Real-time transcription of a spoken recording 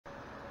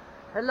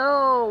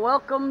Hello,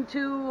 welcome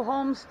to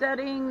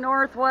Homesteading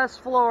Northwest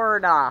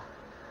Florida.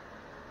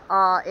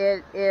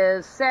 It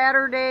is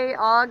Saturday,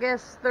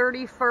 August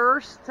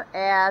 31st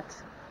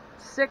at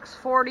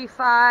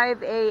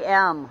 6:45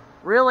 a.m.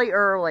 Really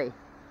early.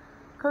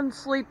 Couldn't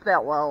sleep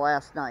that well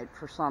last night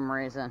for some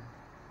reason.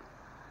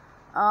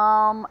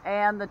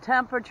 And the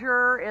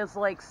temperature is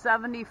like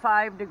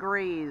 75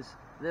 degrees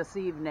this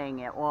evening.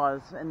 It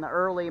was in the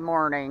early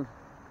morning.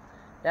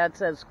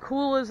 That's as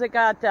cool as it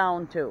got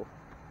down to.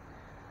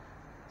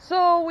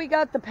 So we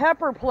got the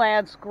pepper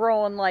plants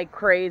growing like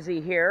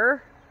crazy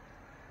here.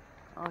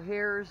 Oh,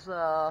 here's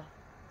a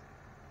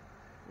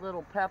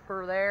little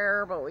pepper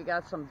there, but we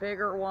got some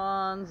bigger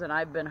ones, and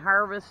I've been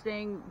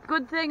harvesting.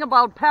 Good thing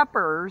about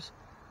peppers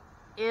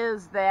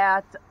is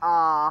that,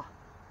 I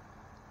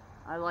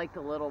like the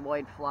little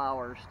white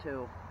flowers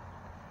too,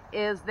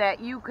 is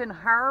that you can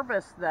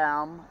harvest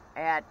them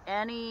at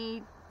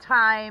any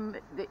time.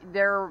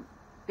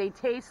 They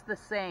taste the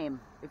same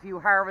if you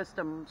harvest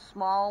them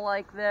small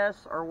like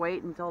this or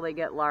wait until they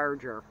get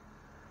larger.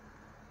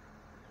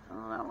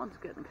 Oh, that one's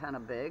getting kind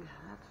of big.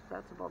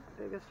 That's about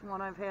the biggest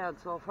one I've had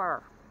so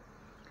far.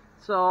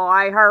 So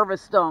I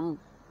harvest them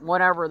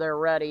whenever they're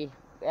ready.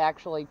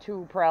 Actually,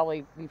 too,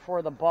 probably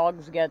before the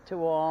bugs get to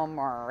them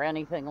or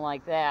anything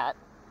like that.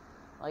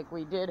 Like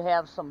we did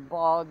have some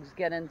bugs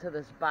get into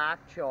this bok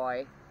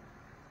choy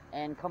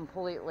and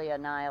completely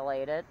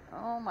annihilate it.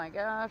 Oh my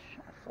gosh,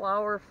 a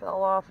flower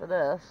fell off of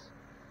this.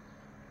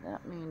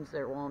 That means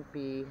there won't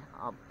be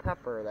a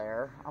pepper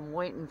there. I'm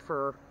waiting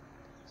for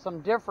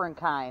some different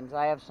kinds.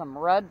 I have some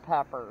red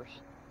peppers.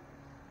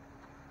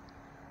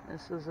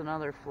 This is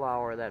another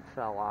flower that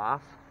fell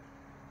off.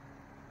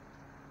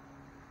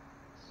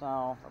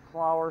 So the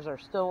flowers are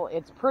still,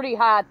 it's pretty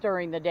hot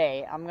during the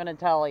day, I'm gonna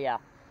tell you.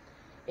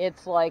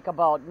 It's like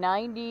about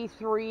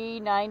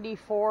 93,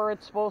 94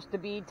 it's supposed to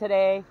be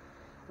today,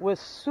 with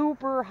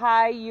super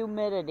high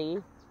humidity.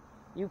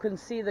 You can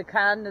see the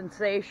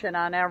condensation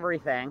on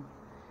everything.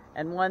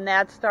 And when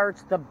that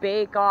starts to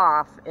bake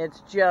off,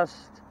 it's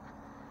just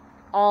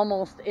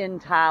almost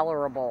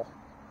intolerable.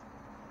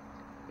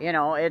 You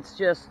know, it's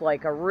just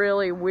like a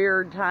really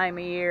weird time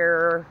of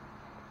year.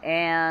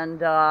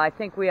 And I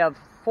think we have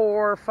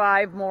 4 or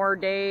 5 more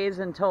days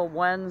until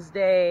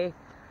Wednesday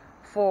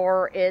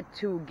for it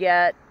to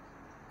get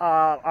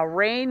a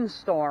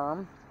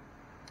rainstorm,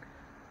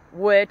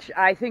 which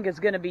I think is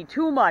going to be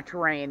too much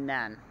rain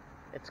then.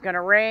 It's going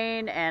to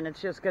rain and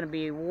it's just going to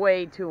be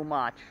way too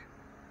much.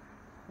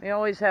 We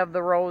always have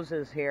the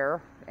roses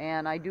here,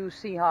 and I do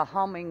see how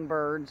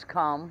hummingbirds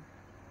come.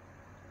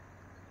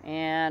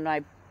 And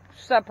I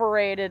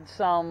separated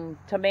some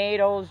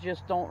tomatoes,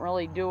 just don't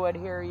really do it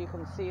here. You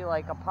can see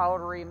like a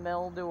powdery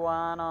mildew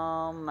on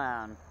them,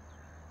 and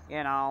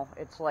you know,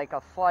 it's like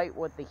a fight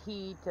with the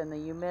heat and the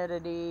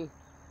humidity.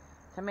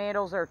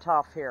 Tomatoes are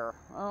tough here.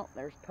 Oh,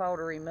 there's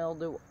powdery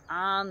mildew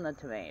on the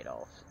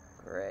tomatoes.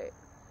 Great.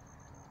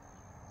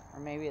 Or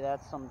maybe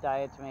that's some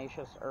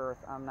diatomaceous earth,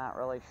 I'm not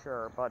really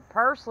sure. But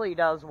parsley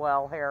does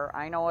well here.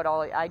 I know it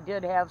all. I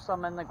did have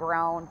some in the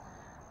ground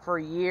for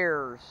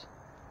years.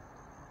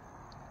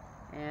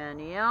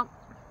 And yep.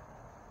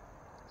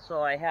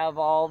 So I have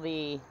all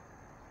the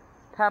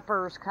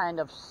peppers kind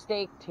of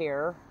staked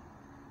here.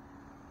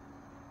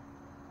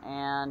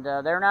 And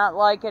they're not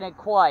liking it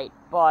quite.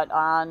 But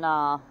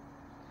on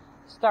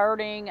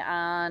starting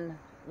on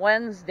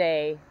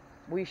Wednesday,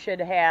 we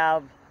should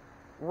have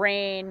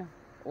rain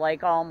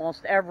like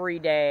almost every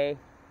day,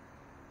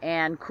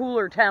 and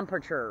cooler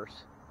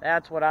temperatures.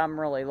 That's what I'm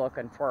really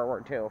looking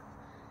forward to.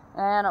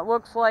 And it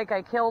looks like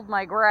I killed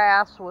my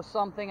grass with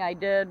something I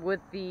did with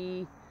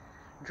the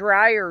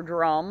dryer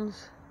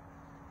drums.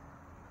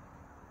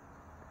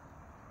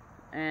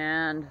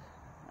 And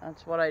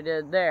that's what I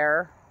did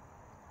there.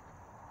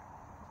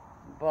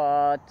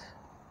 But,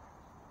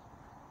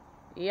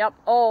 yep.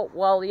 Oh,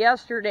 well,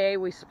 yesterday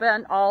we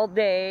spent all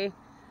day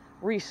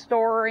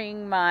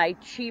restoring my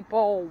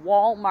cheapo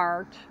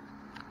Walmart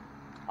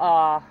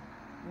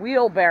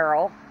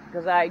wheelbarrow,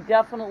 because I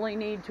definitely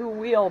need 2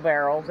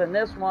 wheelbarrows, and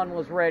this one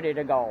was ready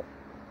to go.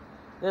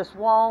 This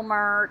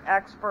Walmart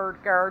Expert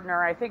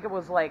Gardener, I think it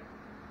was like,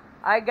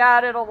 I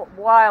got it a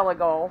while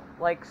ago,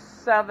 like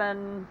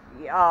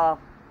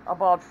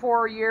about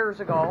 4 years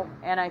ago,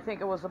 and I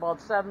think it was about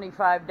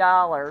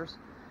 $75,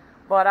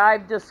 but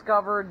I've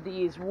discovered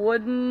these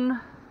wooden.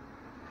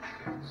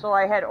 So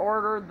I had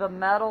ordered the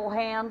metal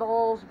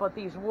handles, but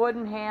these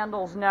wooden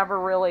handles never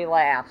really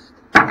last.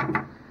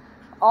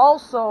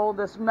 Also,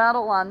 this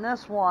metal on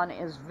this one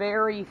is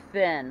very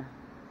thin.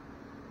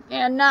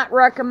 And not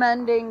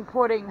recommending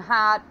putting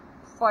hot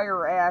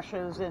fire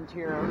ashes into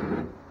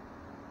your,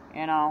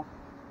 you know.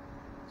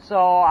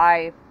 So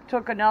I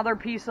took another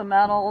piece of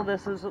metal.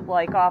 This is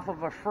like off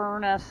of a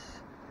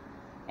furnace.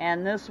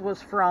 And this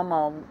was from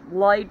a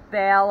light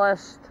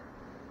ballast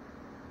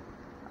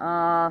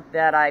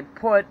that I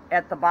put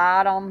at the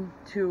bottom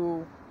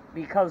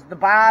because the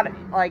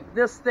bottom, like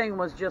this thing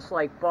was just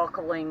like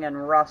buckling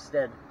and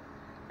rusted.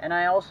 And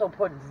I also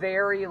put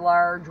very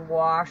large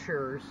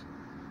washers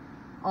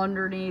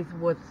underneath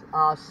with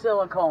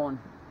silicone.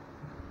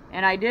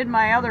 And I did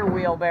my other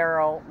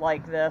wheelbarrow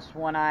like this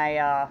when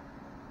I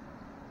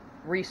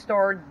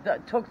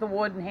took the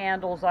wooden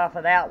handles off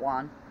of that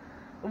one.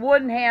 The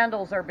wooden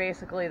handles are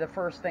basically the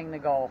first thing to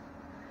go.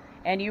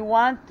 And you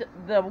want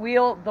the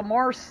wheel, the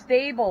more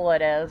stable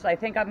it is. I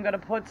think I'm going to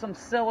put some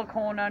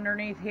silicone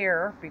underneath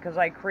here because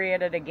I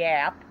created a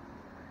gap.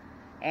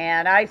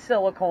 And I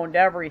siliconed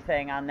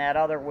everything on that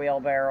other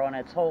wheelbarrow and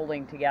it's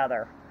holding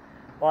together.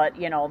 But,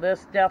 you know,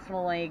 this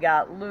definitely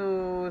got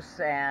loose,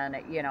 and,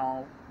 you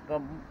know,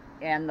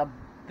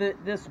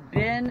 this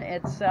bin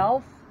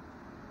itself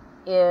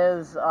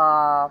is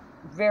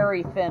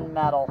very thin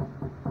metal.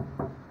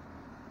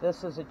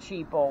 This is a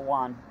cheapo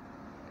one.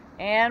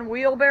 And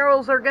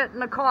wheelbarrows are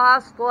getting to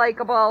cost like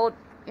about,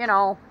 you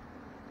know,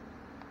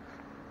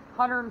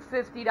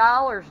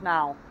 $150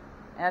 now.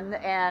 And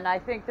I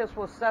think this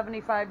was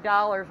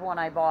 $75 when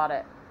I bought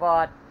it.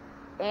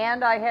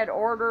 And I had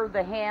ordered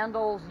the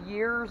handles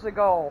years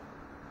ago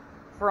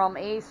from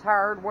Ace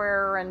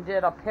Hardware and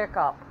did a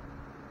pickup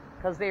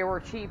because they were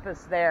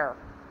cheapest there.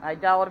 I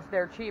doubt if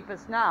they're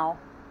cheapest now,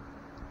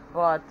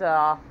 but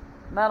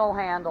metal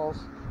handles,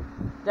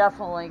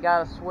 definitely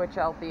got to switch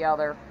out the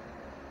other.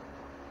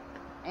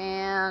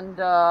 And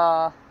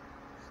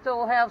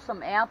still have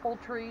some apple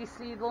tree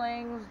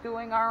seedlings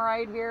doing all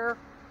right here,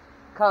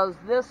 because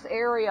this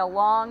area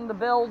along the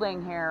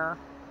building here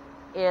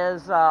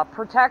is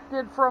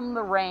protected from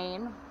the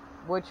rain,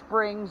 which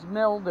brings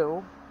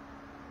mildew.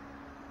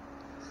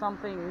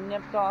 Something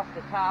nipped off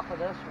the top of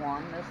this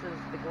one. This is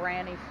the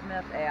Granny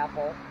Smith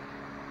apple.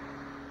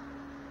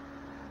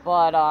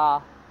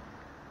 But,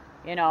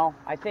 you know,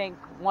 I think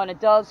when it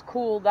does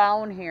cool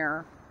down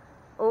here,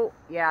 oh,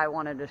 yeah, I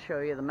wanted to show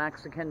you the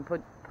Mexican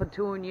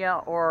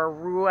petunia or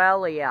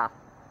ruellia.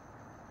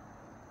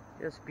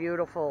 Just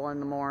beautiful in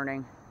the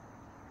morning.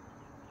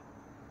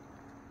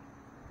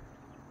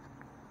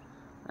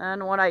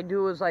 And what I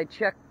do is I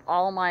check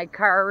all my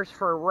cars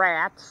for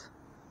rats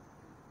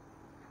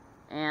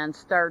and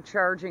start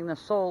charging the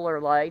solar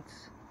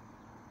lights.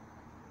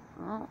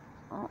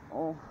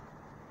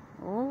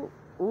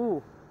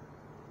 Ooh.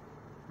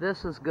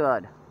 This is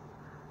good.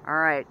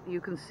 Alright, you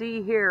can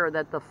see here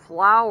that the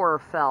flower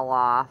fell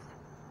off,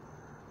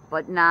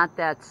 but not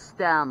that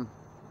stem.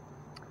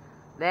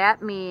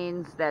 That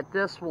means that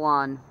this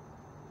one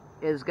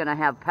is going to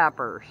have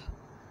peppers.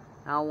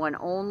 Now, when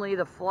only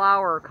the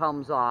flower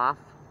comes off,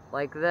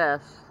 like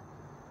this,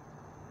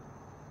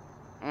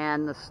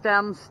 and the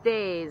stem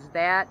stays,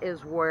 that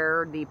is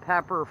where the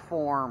pepper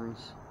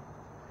forms.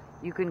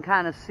 You can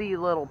kind of see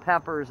little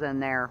peppers in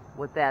there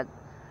with that.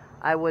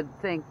 I would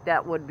think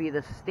that would be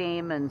the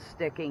stamen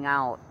sticking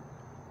out,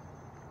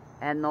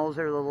 and those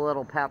are the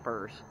little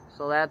peppers.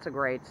 So that's a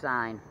great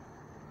sign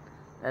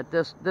that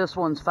this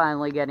one's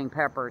finally getting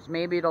peppers.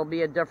 Maybe it'll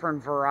be a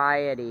different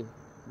variety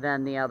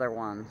than the other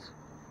ones.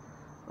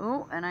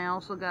 Oh, and I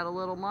also got a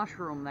little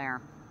mushroom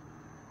there.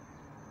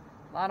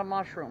 A lot of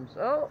mushrooms.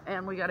 Oh,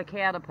 and we got a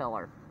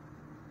caterpillar.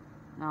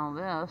 Now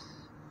this,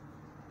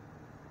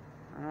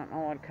 I don't know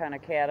what kind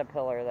of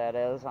caterpillar that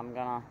is. I'm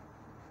gonna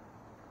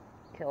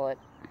kill it.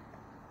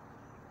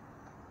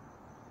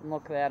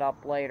 Look that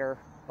up later.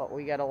 But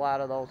we got a lot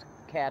of those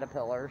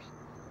caterpillars.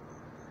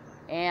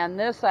 And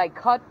this I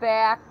cut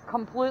back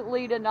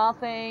completely to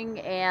nothing,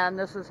 and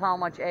this is how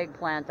much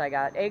eggplant I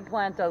got.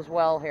 Eggplant does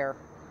well here.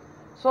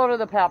 So do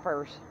the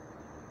peppers.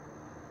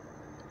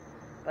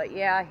 But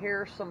yeah,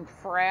 here's some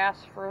frass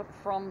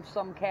from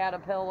some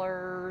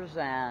caterpillars,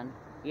 and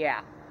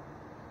yeah.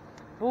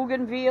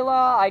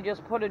 Bougainvillea, I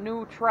just put a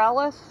new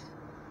trellis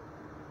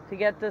to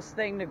get this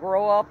thing to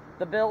grow up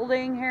the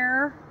building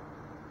here.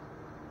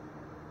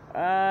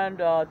 And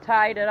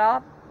tied it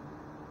up,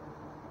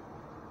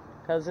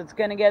 because it's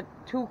going to get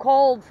too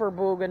cold for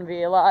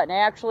bougainvillea, and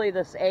actually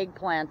this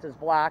eggplant is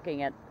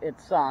blocking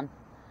its sun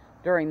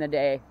during the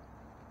day.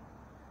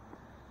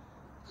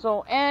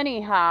 So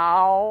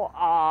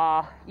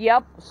anyhow,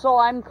 yep, so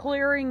I'm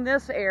clearing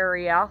this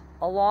area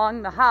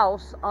along the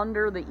house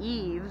under the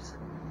eaves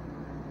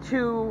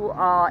to,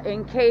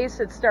 in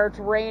case it starts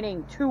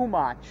raining too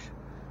much,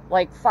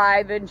 like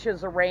 5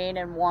 inches of rain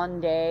in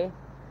one day,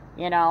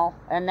 you know,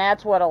 and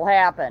that's what'll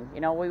happen. You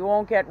know, we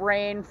won't get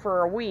rain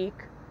for a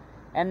week,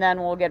 and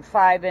then we'll get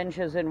 5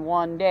 inches in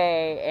one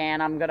day,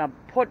 and I'm gonna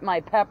put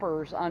my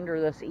peppers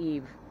under this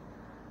eave,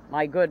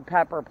 my good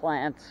pepper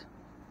plants,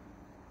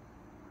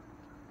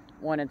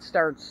 when it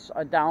starts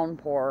a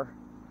downpour.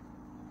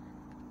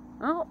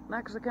 Oh,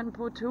 Mexican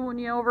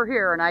petunia over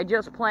here, and I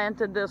just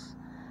planted this